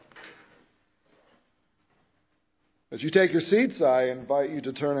As you take your seats, I invite you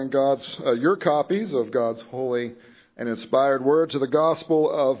to turn in your copies of God's holy and inspired word to the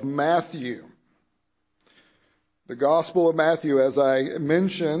Gospel of Matthew. The Gospel of Matthew, as I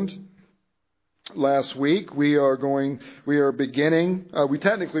mentioned last week, we technically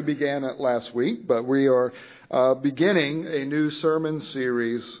began it last week, but we are beginning a new sermon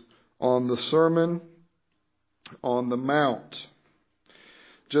series on the Sermon on the Mount.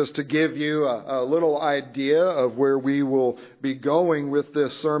 Just to give you a little idea of where we will be going with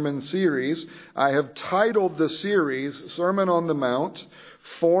this sermon series, I have titled the series, Sermon on the Mount,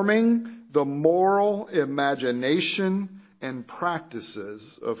 Forming the Moral Imagination and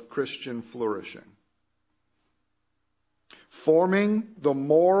Practices of Christian Flourishing. Forming the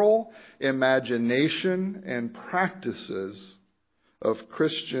moral imagination and practices of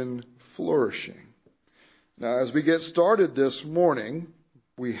Christian flourishing. Now, as we get started this morning,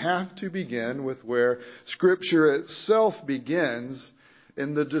 we have to begin with where Scripture itself begins,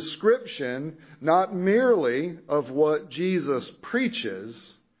 in the description not merely of what Jesus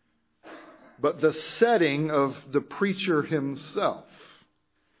preaches, but the setting of the preacher himself.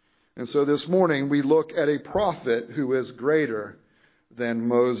 And so this morning we look at a prophet who is greater than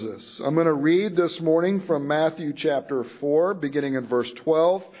Moses. I'm going to read this morning from Matthew chapter 4, beginning in verse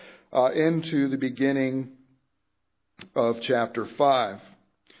 12, into the beginning of chapter 5.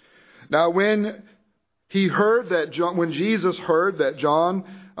 Now, when Jesus heard that John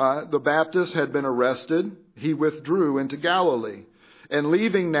the Baptist had been arrested, he withdrew into Galilee. And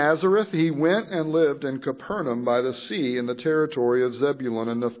leaving Nazareth, he went and lived in Capernaum by the sea in the territory of Zebulun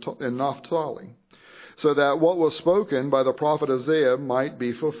and Naphtali, so that what was spoken by the prophet Isaiah might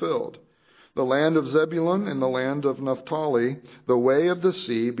be fulfilled. The land of Zebulun and the land of Naphtali, the way of the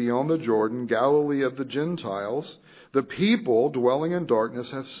sea beyond the Jordan, Galilee of the Gentiles, the people dwelling in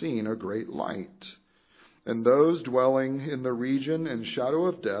darkness have seen a great light. And those dwelling in the region and shadow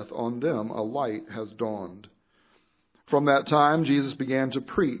of death, on them a light has dawned. From that time Jesus began to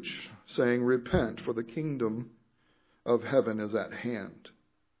preach, saying, "Repent, for the kingdom of heaven is at hand."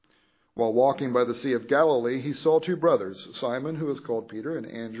 While walking by the Sea of Galilee, he saw two brothers, Simon, who is called Peter, and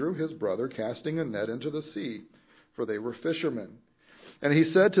Andrew, his brother, casting a net into the sea, for they were fishermen. And he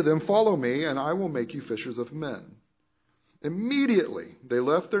said to them, "Follow me, and I will make you fishers of men." Immediately they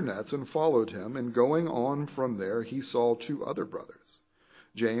left their nets and followed him, and going on from there he saw two other brothers,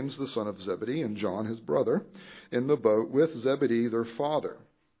 James the son of Zebedee and John his brother, in the boat with Zebedee their father,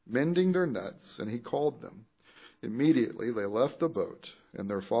 mending their nets, and he called them. Immediately they left the boat and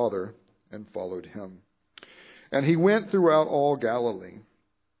their father and followed him. And he went throughout all Galilee,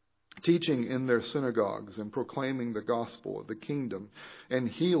 teaching in their synagogues and proclaiming the gospel of the kingdom and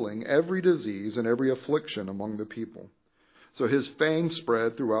healing every disease and every affliction among the people. So his fame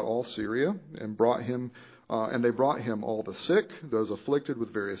spread throughout all Syria, and they brought him all the sick, those afflicted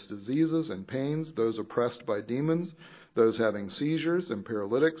with various diseases and pains, those oppressed by demons, those having seizures and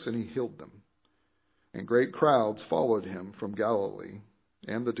paralytics, and he healed them. And great crowds followed him from Galilee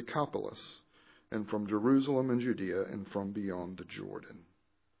and the Decapolis, and from Jerusalem and Judea, and from beyond the Jordan.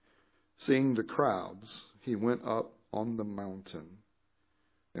 Seeing the crowds, he went up on the mountain,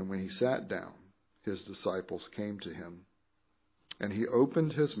 and when he sat down, his disciples came to him. And he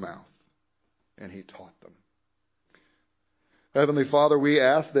opened his mouth, and he taught them. Heavenly Father, we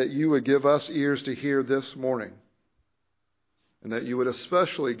ask that you would give us ears to hear this morning, and that you would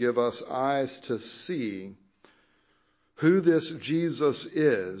especially give us eyes to see who this Jesus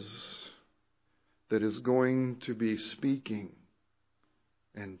is that is going to be speaking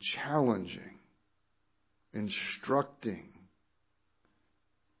and challenging, instructing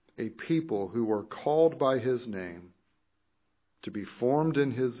a people who are called by his name to be formed in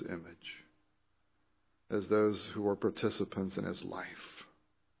his image as those who are participants in his life.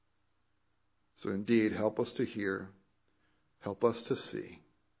 So indeed, help us to hear, help us to see,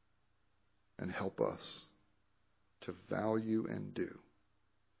 and help us to value and do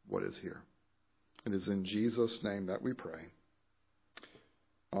what is here. It is in Jesus' name that we pray.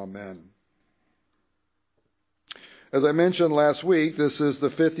 Amen. As I mentioned last week, this is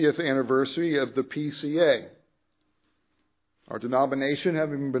the 50th anniversary of the PCA. Our denomination,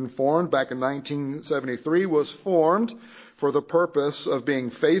 having been formed back in 1973, was formed for the purpose of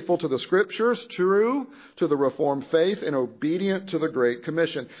being faithful to the Scriptures, true to the Reformed faith, and obedient to the Great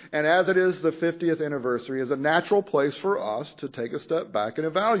Commission. And as it is the 50th anniversary, is a natural place for us to take a step back and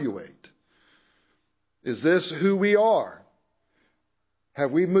evaluate. Is this who we are?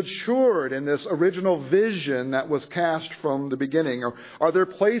 Have we matured in this original vision that was cast from the beginning? Or are there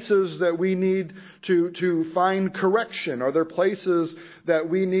places that we need to find correction? Are there places that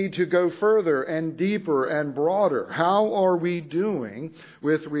we need to go further and deeper and broader? How are we doing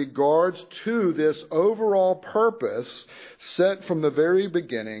with regards to this overall purpose set from the very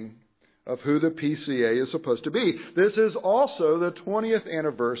beginning of who the PCA is supposed to be? This is also the 20th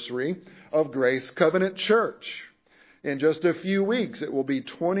anniversary of Grace Covenant Church. In just a few weeks, it will be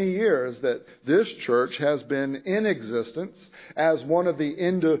 20 years that this church has been in existence as one of the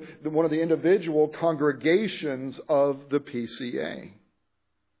individual congregations of the PCA.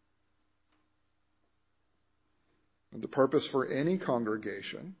 The purpose for any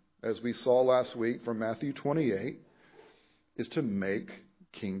congregation, as we saw last week from Matthew 28, is to make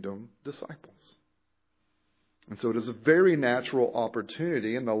kingdom disciples. And so it is a very natural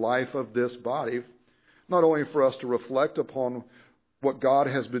opportunity in the life of this body, not only for us to reflect upon what God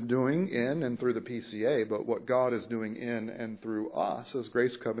has been doing in and through the PCA, but what God is doing in and through us as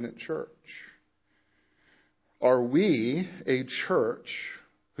Grace Covenant Church. Are we a church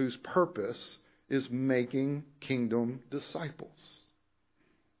whose purpose is making kingdom disciples?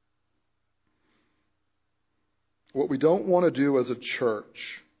 What we don't want to do as a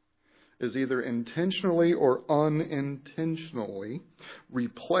church is either intentionally or unintentionally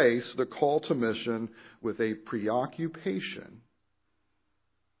replace the call to mission with a preoccupation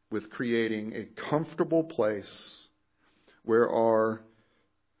with creating a comfortable place where our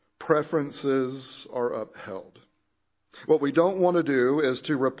preferences are upheld. What we don't want to do is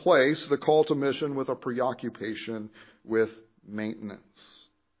to replace the call to mission with a preoccupation with maintenance.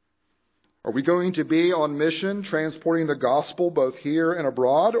 Are we going to be on mission transporting the gospel both here and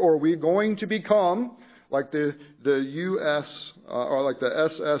abroad? Or are we going to become like the U.S. Or like the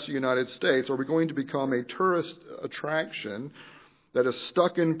SS United States? Are we going to become a tourist attraction that is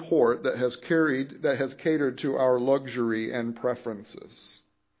stuck in port that has catered to our luxury and preferences?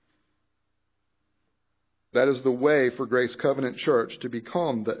 That is the way for Grace Covenant Church to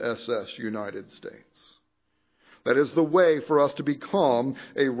become the SS United States. That is the way for us to become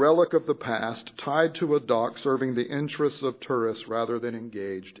a relic of the past, tied to a dock, serving the interests of tourists rather than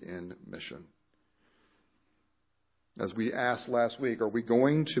engaged in mission. As we asked last week, are we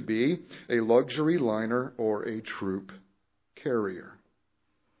going to be a luxury liner or a troop carrier?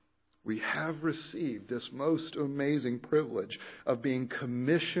 We have received this most amazing privilege of being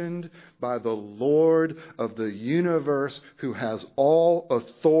commissioned by the Lord of the universe, who has all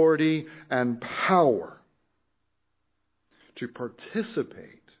authority and power, to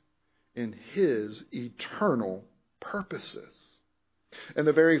participate in His eternal purposes. And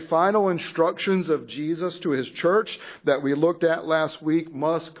the very final instructions of Jesus to His church that we looked at last week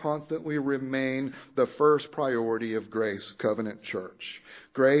must constantly remain the first priority of Grace Covenant Church.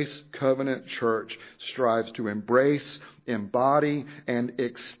 Grace Covenant Church strives to embrace, embody, and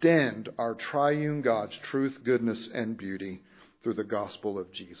extend our triune God's truth, goodness, and beauty through the gospel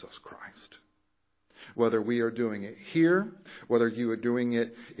of Jesus Christ. Whether we are doing it here, whether you are doing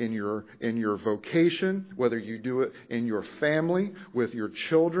it in your vocation, whether you do it in your family, with your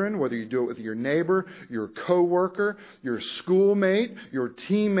children, whether you do it with your neighbor, your coworker, your schoolmate, your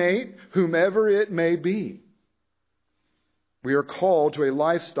teammate, whomever it may be. We are called to a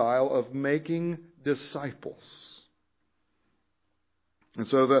lifestyle of making disciples. And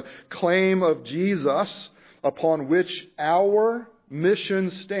so the claim of Jesus upon which our mission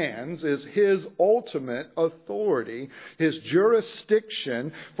stands is His ultimate authority, His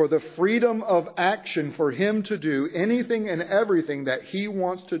jurisdiction for the freedom of action for Him to do anything and everything that He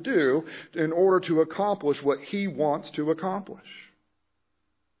wants to do in order to accomplish what He wants to accomplish.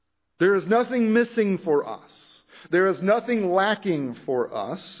 There is nothing missing for us. There is nothing lacking for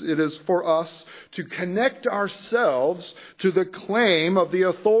us. It is for us to connect ourselves to the claim of the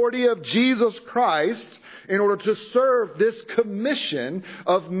authority of Jesus Christ in order to serve this commission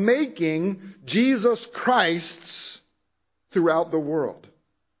of making Jesus Christs throughout the world.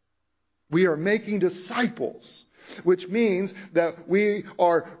 We are making disciples, which means that we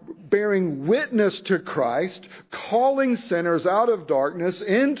are bearing witness to Christ, calling sinners out of darkness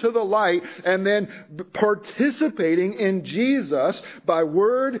into the light, and then participating in Jesus by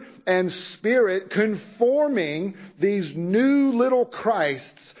word and spirit, conforming these new little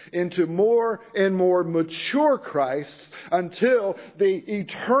Christs into more and more mature Christs until the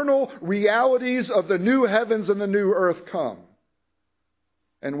eternal realities of the new heavens and the new earth come.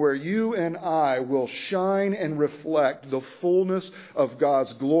 and where you and I will shine and reflect the fullness of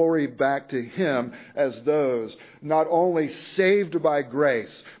God's glory back to Him as those not only saved by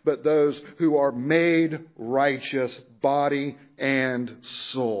grace, but those who are made righteous, body and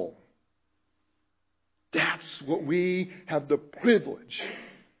soul. That's what we have the privilege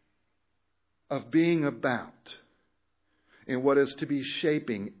of being about in what is to be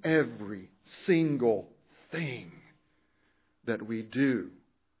shaping every single thing that we do,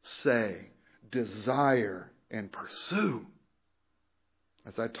 say, desire, and pursue.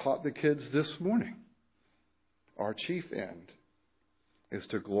 As I taught the kids this morning, our chief end is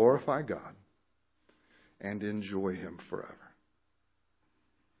to glorify God and enjoy Him forever.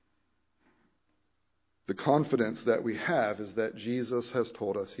 The confidence that we have is that Jesus has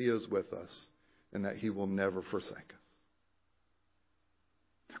told us He is with us and that He will never forsake us.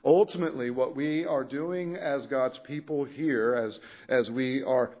 Ultimately, what we are doing as God's people here, as we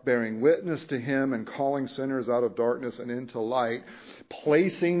are bearing witness to Him and calling sinners out of darkness and into light,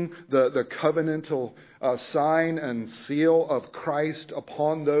 placing the covenantal sign and seal of Christ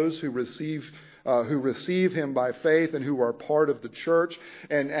upon those who receive Him by faith and who are part of the church.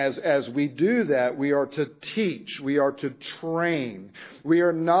 And as we do that, we are to teach, we are to train. We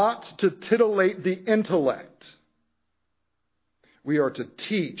are not to titillate the intellect. We are to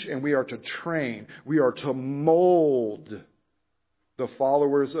teach and we are to train. We are to mold the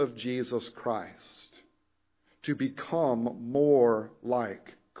followers of Jesus Christ to become more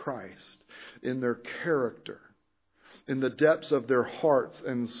like Christ in their character, in the depths of their hearts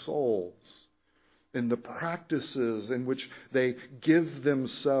and souls, in the practices in which they give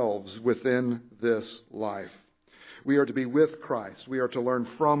themselves within this life. We are to be with Christ. We are to learn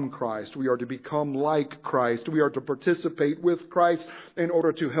from Christ. We are to become like Christ. We are to participate with Christ in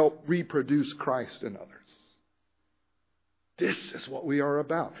order to help reproduce Christ in others. This is what we are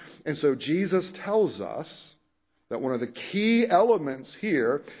about. And so Jesus tells us that one of the key elements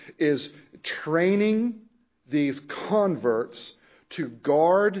here is training these converts to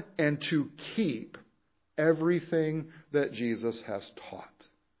guard and to keep everything that Jesus has taught.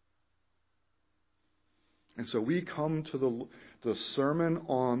 And so we come to the Sermon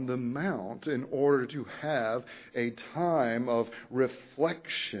on the Mount in order to have a time of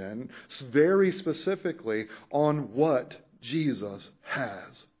reflection, very specifically on what Jesus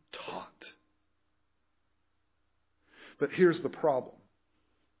has taught. But here's the problem.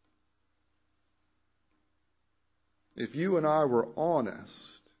 If you and I were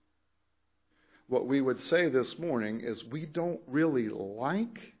honest, what we would say this morning is we don't really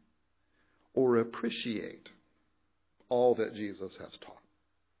like or appreciate all that Jesus has taught.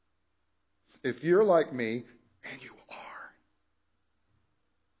 If you're like me, and you are,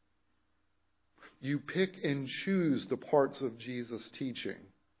 you pick and choose the parts of Jesus' teaching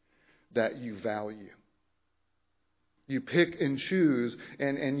that you value. You pick and choose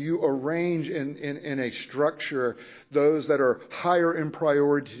and you arrange in a structure those that are higher in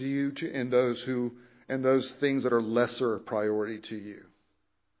priority to you and those things that are lesser priority to you.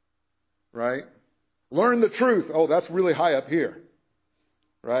 Right? Learn the truth. Oh, that's really high up here.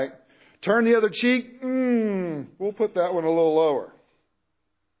 Right? Turn the other cheek. We'll put that one a little lower.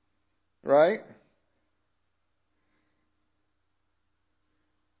 Right?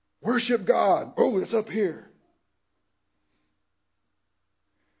 Worship God. Oh, it's up here.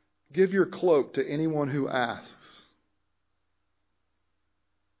 Give your cloak to anyone who asks,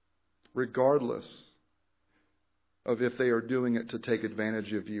 regardless of if they are doing it to take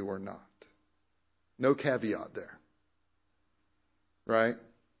advantage of you or not. No caveat there. Right?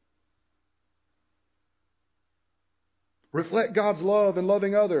 Reflect God's love in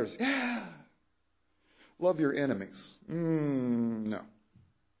loving others. Yeah. Love your enemies. No.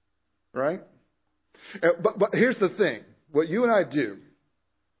 Right? But here's the thing. What you and I do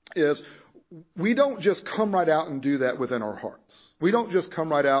is we don't just come right out and do that within our hearts. We don't just come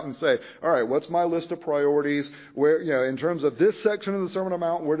right out and say, all right, what's my list of priorities? Where, in terms of this section of the Sermon on the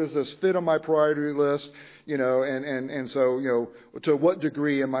Mount, where does this fit on my priority list? And so, to what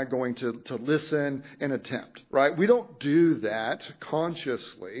degree am I going to listen and attempt, right? We don't do that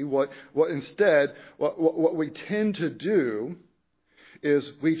consciously. What we tend to do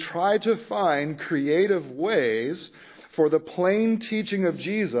is we try to find creative ways for the plain teaching of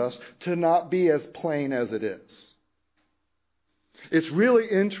Jesus to not be as plain as it is. It's really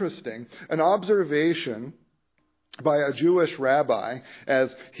interesting. An observation by a Jewish rabbi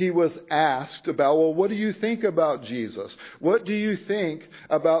as he was asked about, well, what do you think about Jesus? What do you think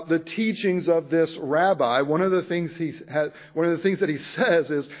about the teachings of this rabbi? One of the things that he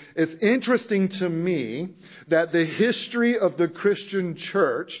says is, it's interesting to me that the history of the Christian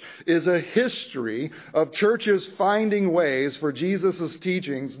church is a history of churches finding ways for Jesus'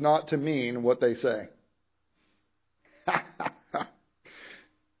 teachings not to mean what they say.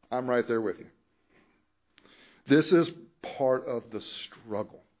 I'm right there with you. This is part of the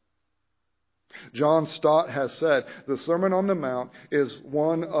struggle. John Stott has said the Sermon on the Mount is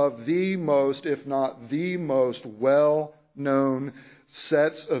one of the most, if not the most, well-known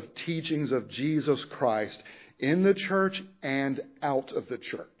sets of teachings of Jesus Christ in the church and out of the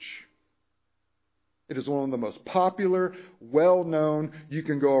church. It is one of the most popular, well-known. You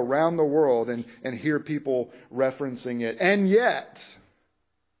can go around the world and hear people referencing it. And yet,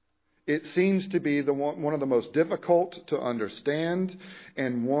 it seems to be one of the most difficult to understand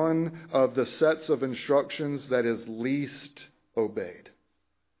and one of the sets of instructions that is least obeyed.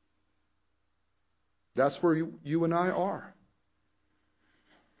 That's where you and I are.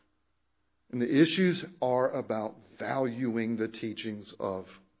 And the issues are about valuing the teachings of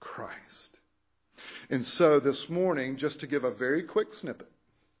Christ. And so this morning, just to give a very quick snippet,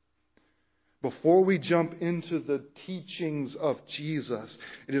 before we jump into the teachings of Jesus,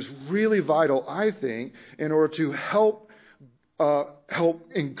 it is really vital, I think, in order to help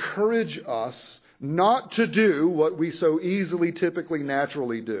encourage us not to do what we so easily, typically,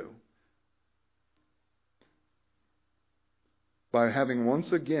 naturally do. By having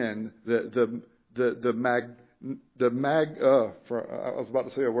once again I was about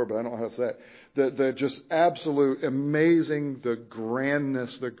to say a word, but I don't know how to say it. The just absolute amazing, the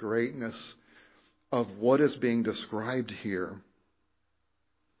grandness, the greatness of what is being described here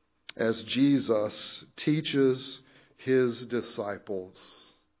as Jesus teaches his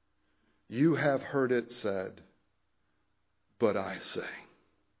disciples. You have heard it said, but I say.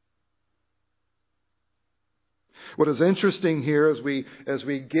 What is interesting here as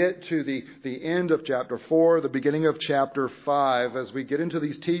we get to the end of chapter 4, the beginning of chapter 5, as we get into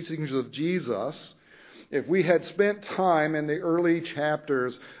these teachings of Jesus, if we had spent time in the early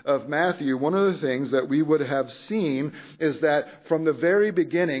chapters of Matthew, one of the things that we would have seen is that from the very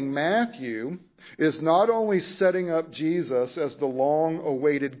beginning, Matthew is not only setting up Jesus as the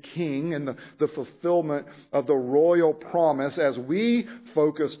long-awaited king and the fulfillment of the royal promise as we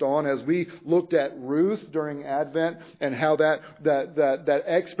focused on, as we looked at Ruth during Advent and how that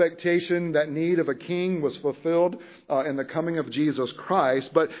expectation, that need of a king was fulfilled in the coming of Jesus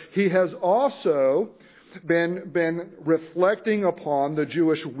Christ, but he has also been reflecting upon the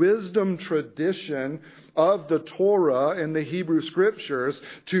Jewish wisdom tradition of the Torah and the Hebrew Scriptures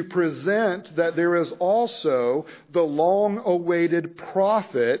to present that there is also the long-awaited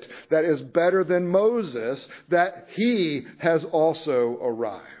prophet that is better than Moses, that he has also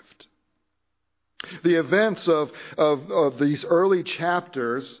arrived. The events of these early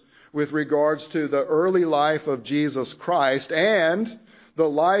chapters with regards to the early life of Jesus Christ and the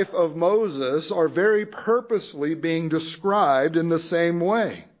life of Moses are very purposely being described in the same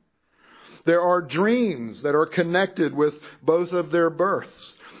way. There are dreams that are connected with both of their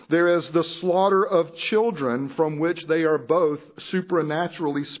births. There is the slaughter of children from which they are both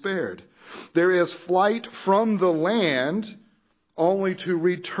supernaturally spared. There is flight from the land only to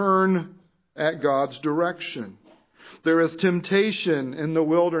return at God's direction. There is temptation in the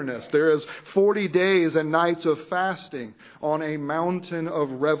wilderness. There is 40 days and nights of fasting on a mountain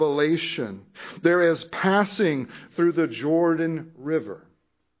of revelation. There is passing through the Jordan River.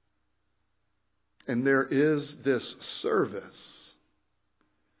 And there is this service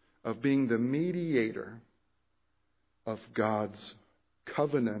of being the mediator of God's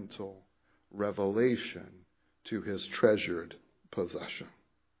covenantal revelation to his treasured possession.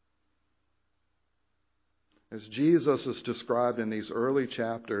 As Jesus is described in these early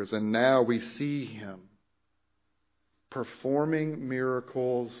chapters, and now we see him performing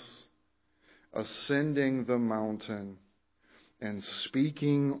miracles, ascending the mountain, and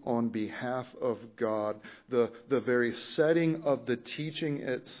speaking on behalf of God. The very setting of the teaching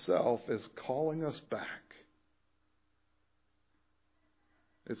itself is calling us back.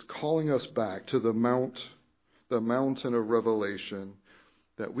 It's calling us back to the mountain of revelation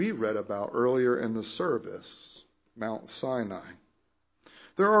that we read about earlier in the service, Mount Sinai.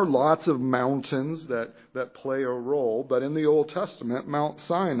 There are lots of mountains that play a role, but in the Old Testament, Mount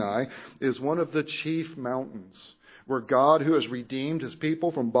Sinai is one of the chief mountains where God, who has redeemed his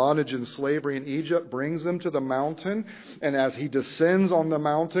people from bondage and slavery in Egypt, brings them to the mountain. And as he descends on the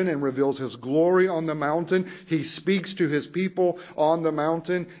mountain and reveals his glory on the mountain, he speaks to his people on the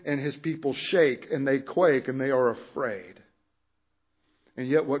mountain, and his people shake and they quake and they are afraid. And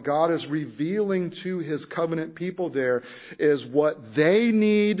yet what God is revealing to his covenant people there is what they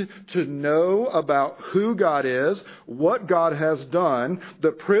need to know about who God is, what God has done,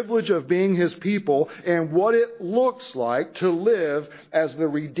 the privilege of being his people, and what it looks like to live as the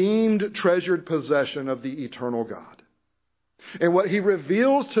redeemed, treasured possession of the eternal God. And what he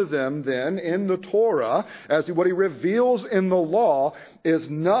reveals to them then in the Torah, as what he reveals in the law, is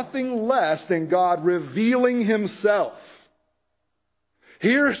nothing less than God revealing himself.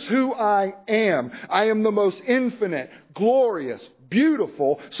 Here's who I am. I am the most infinite, glorious,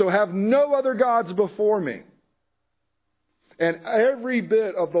 beautiful, so have no other gods before me. And every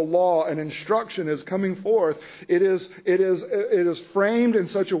bit of the law and instruction is coming forth. It is framed in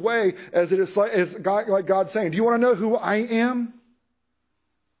such a way as it is like God saying, do you want to know who I am?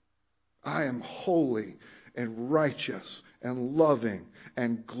 I am holy and righteous and loving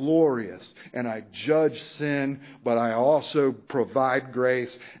and glorious, and I judge sin, but I also provide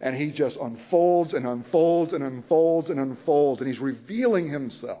grace. And he just unfolds and unfolds and unfolds and unfolds, and he's revealing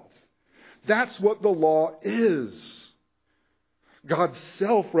himself. That's what the law is. God's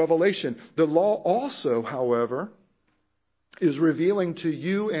self-revelation. The law also, however, is revealing to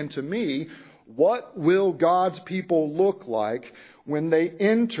you and to me what will God's people look like when they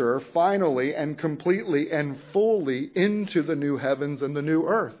enter finally and completely and fully into the new heavens and the new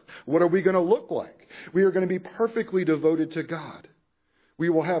earth. What are we going to look like? We are going to be perfectly devoted to God. We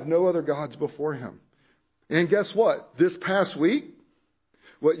will have no other gods before him. And guess what? This past week,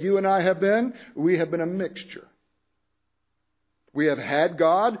 what you and I have been, we have been a mixture. We have had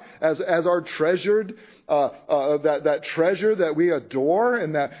God as our treasured, that treasure that we adore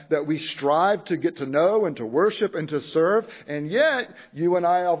and that we strive to get to know and to worship and to serve. And yet, you and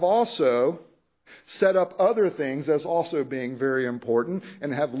I have also set up other things as also being very important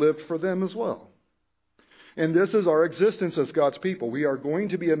and have lived for them as well. And this is our existence as God's people. We are going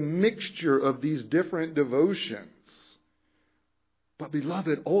to be a mixture of these different devotions. But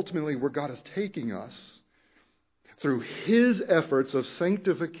beloved, ultimately where God is taking us through his efforts of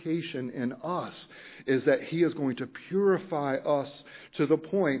sanctification in us is that he is going to purify us to the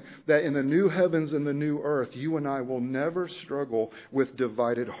point that in the new heavens and the new earth, you and I will never struggle with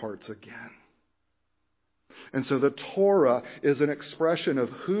divided hearts again. And so the Torah is an expression of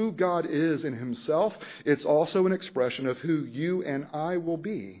who God is in himself. It's also an expression of who you and I will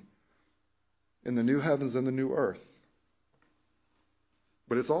be in the new heavens and the new earth.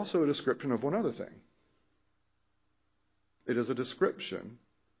 But it's also a description of one other thing. It is a description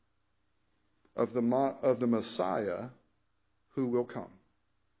of the Messiah who will come.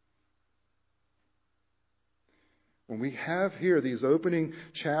 When we have here these opening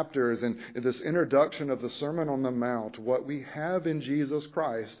chapters and this introduction of the Sermon on the Mount, what we have in Jesus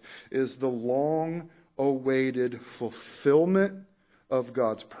Christ is the long-awaited fulfillment of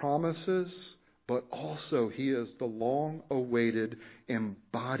God's promises, but also he is the long-awaited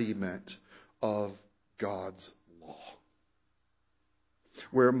embodiment of God's law.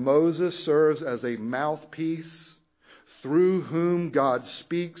 Where Moses serves as a mouthpiece through whom God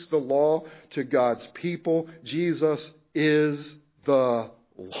speaks the law to God's people, Jesus is the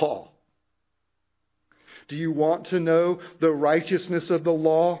law. Do you want to know the righteousness of the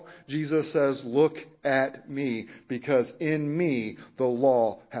law? Jesus says, look at me, because in me the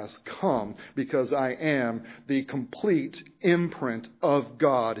law has come, because I am the complete imprint of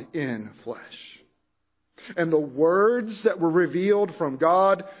God in flesh. And the words that were revealed from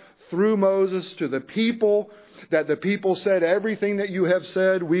God through Moses to the people, that the people said, everything that you have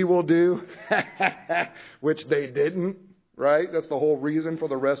said, we will do, which they didn't, right? That's the whole reason for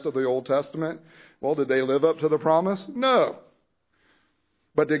the rest of the Old Testament. Well, did they live up to the promise? No.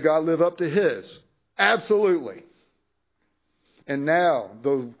 But did God live up to his? Absolutely. And now,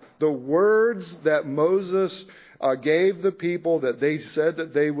 the words that Moses gave the people that they said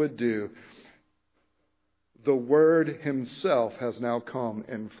that they would do, the Word himself has now come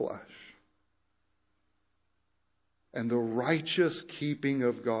in flesh. And the righteous keeping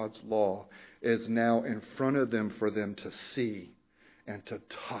of God's law is now in front of them for them to see and to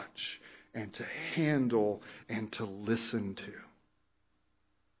touch and to handle and to listen to.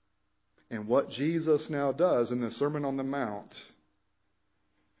 And what Jesus now does in the Sermon on the Mount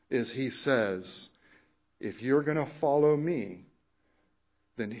is he says, if you're going to follow me,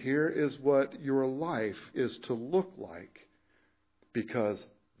 then here is what your life is to look like, because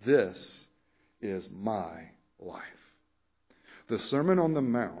this is my life. The Sermon on the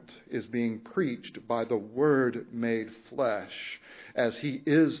Mount is being preached by the Word made flesh, as He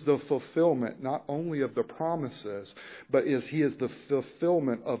is the fulfillment not only of the promises, but as He is the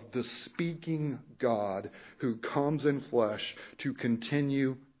fulfillment of the speaking God who comes in flesh to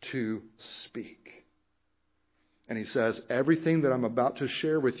continue to speak. And He says, everything that I'm about to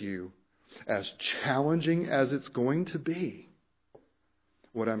share with you, as challenging as it's going to be,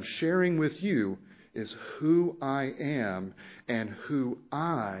 what I'm sharing with you is who I am and who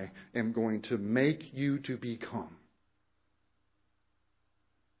I am going to make you to become.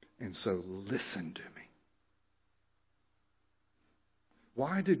 And so listen to me.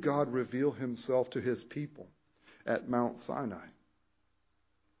 Why did God reveal Himself to His people at Mount Sinai?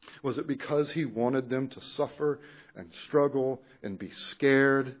 Was it because He wanted them to suffer and struggle and be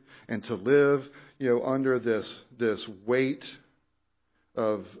scared and to live, under this weight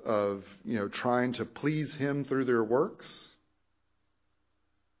of trying to please Him through their works?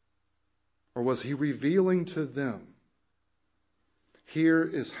 Or was He revealing to them, here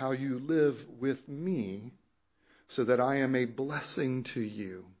is how you live with me so that I am a blessing to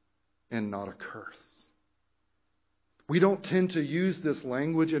you and not a curse? We don't tend to use this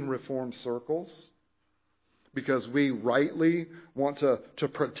language in Reformed circles because we rightly want to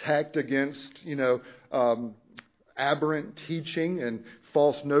protect against, aberrant teaching and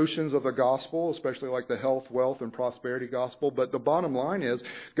false notions of the gospel, especially like the health, wealth, and prosperity gospel. But the bottom line is,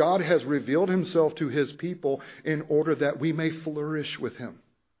 God has revealed Himself to His people in order that we may flourish with Him.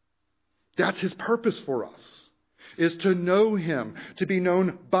 That's His purpose for us, is to know Him, to be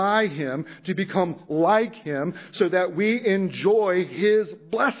known by Him, to become like Him, so that we enjoy His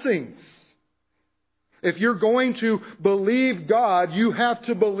blessings. If you're going to believe God, you have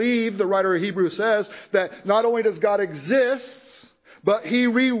to believe, the writer of Hebrews says, that not only does God exist, but He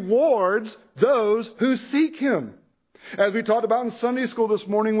rewards those who seek Him. As we talked about in Sunday school this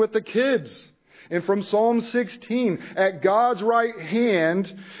morning with the kids. And from Psalm 16, at God's right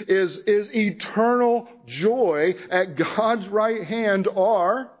hand is eternal joy. At God's right hand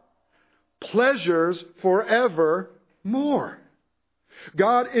are pleasures forevermore.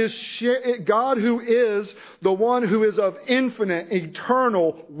 God who is the one who is of infinite,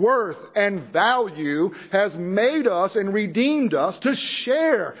 eternal worth and value has made us and redeemed us to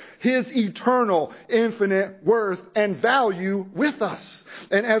share His eternal, infinite worth and value with us.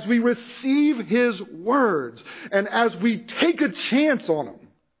 And as we receive His words and as we take a chance on them,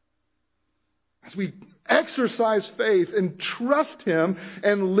 as we exercise faith and trust Him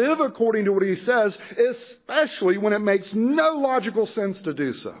and live according to what He says, especially when it makes no logical sense to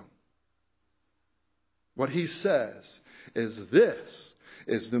do so. What He says is, this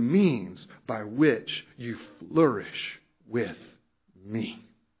is the means by which you flourish with me.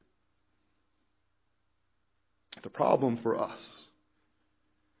 The problem for us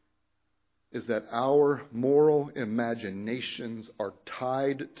is that our moral imaginations are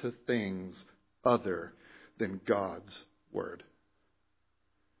tied to things other than God's Word.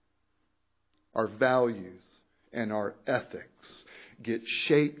 Our values and our ethics get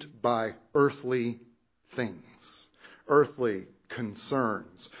shaped by earthly things, earthly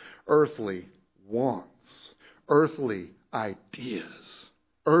concerns, earthly wants, earthly ideas,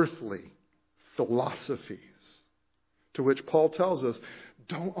 earthly philosophies, to which Paul tells us,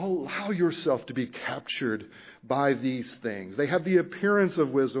 don't allow yourself to be captured by these things. They have the appearance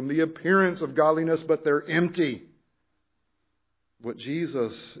of wisdom, the appearance of godliness, but they're empty. What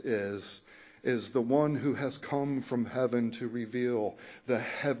Jesus is the one who has come from heaven to reveal the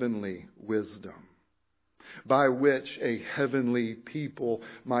heavenly wisdom, by which a heavenly people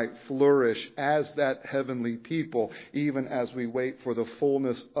might flourish as that heavenly people, even as we wait for the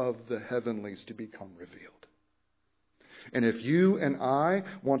fullness of the heavenlies to become revealed. And if you and I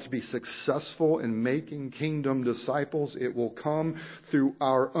want to be successful in making kingdom disciples, it will come through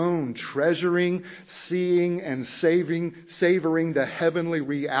our own treasuring, seeing, and savoring the heavenly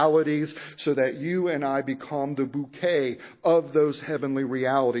realities so that you and I become the bouquet of those heavenly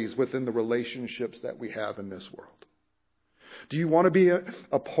realities within the relationships that we have in this world. Do you want to be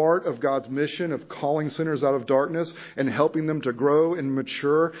a part of God's mission of calling sinners out of darkness and helping them to grow and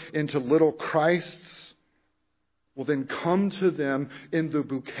mature into little Christs? Well, then come to them in the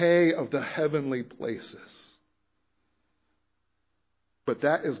bouquet of the heavenly places. But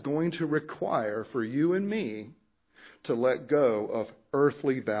that is going to require for you and me to let go of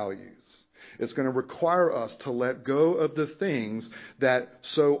earthly values. It's going to require us to let go of the things that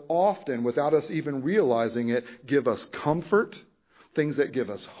so often, without us even realizing it, give us comfort, things that give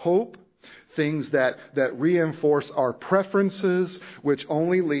us hope, things that reinforce our preferences, which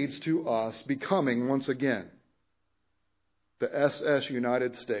only leads to us becoming, once again, the SS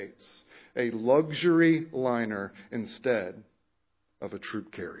United States, a luxury liner instead of a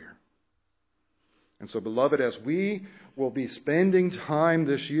troop carrier. And so, beloved, as we will be spending time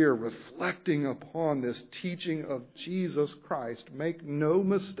this year reflecting upon this teaching of Jesus Christ, make no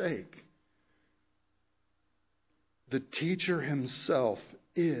mistake, the teacher himself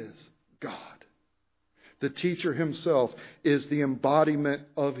is God. The teacher himself is the embodiment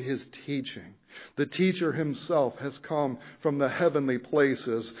of his teaching. The teacher himself has come from the heavenly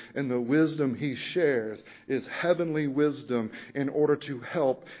places, and the wisdom he shares is heavenly wisdom in order to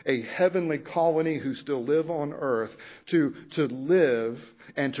help a heavenly colony who still live on earth to live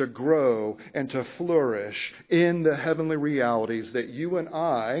and to grow and to flourish in the heavenly realities that you and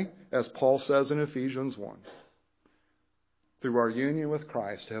I, as Paul says in Ephesians 1, through our union with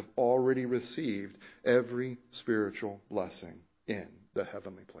Christ, have already received every spiritual blessing in the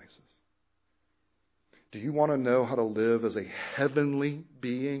heavenly places. Do you want to know how to live as a heavenly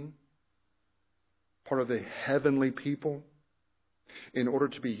being, part of the heavenly people, in order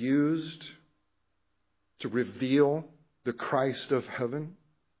to be used to reveal the Christ of heaven?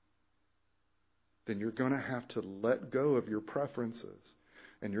 Then you're going to have to let go of your preferences,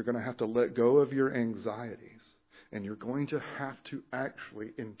 and you're going to have to let go of your anxieties. And you're going to have to actually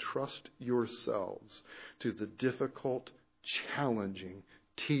entrust yourselves to the difficult, challenging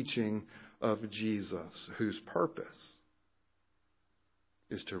teaching of Jesus, whose purpose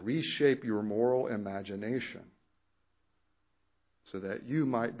is to reshape your moral imagination so that you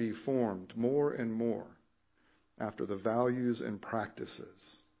might be formed more and more after the values and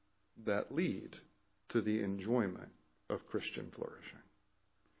practices that lead to the enjoyment of Christian flourishing.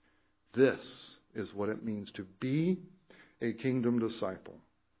 This is what it means to be a kingdom disciple.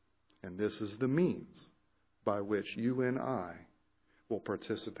 And this is the means by which you and I will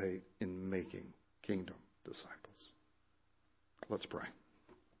participate in making kingdom disciples. Let's pray.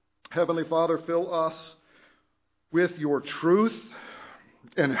 Heavenly Father, fill us with your truth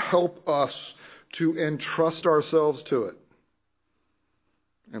and help us to entrust ourselves to it.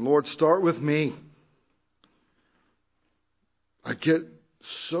 And Lord, start with me. I get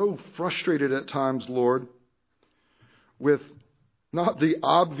so frustrated at times, Lord, with not the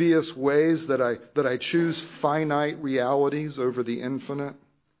obvious ways that I choose finite realities over the infinite,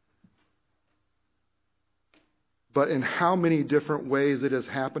 but in how many different ways it is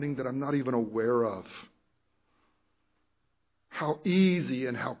happening that I'm not even aware of. How easy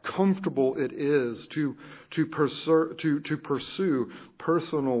and how comfortable it is to pursue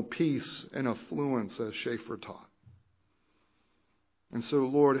personal peace and affluence, as Schaeffer taught. And so,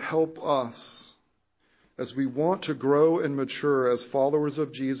 Lord, help us as we want to grow and mature as followers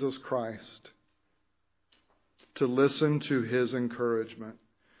of Jesus Christ to listen to his encouragement,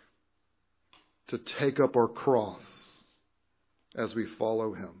 to take up our cross as we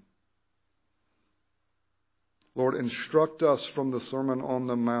follow him. Lord, instruct us from the Sermon on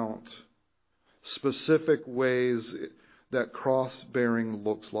the Mount specific ways that cross-bearing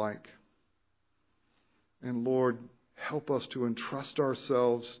looks like. And Lord, help us to entrust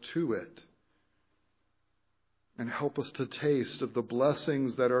ourselves to it. And help us to taste of the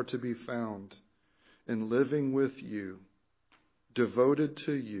blessings that are to be found in living with you, devoted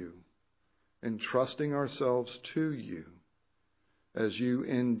to you, entrusting ourselves to you, as you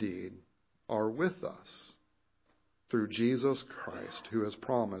indeed are with us through Jesus Christ, who has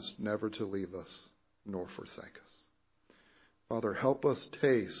promised never to leave us nor forsake us. Father, help us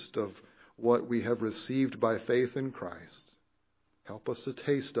taste of what we have received by faith in Christ. Help us to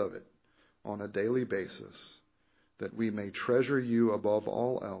taste of it on a daily basis, that we may treasure you above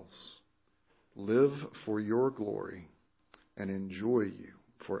all else, live for your glory, and enjoy you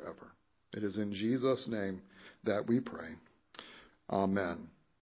forever. It is in Jesus' name that we pray. Amen.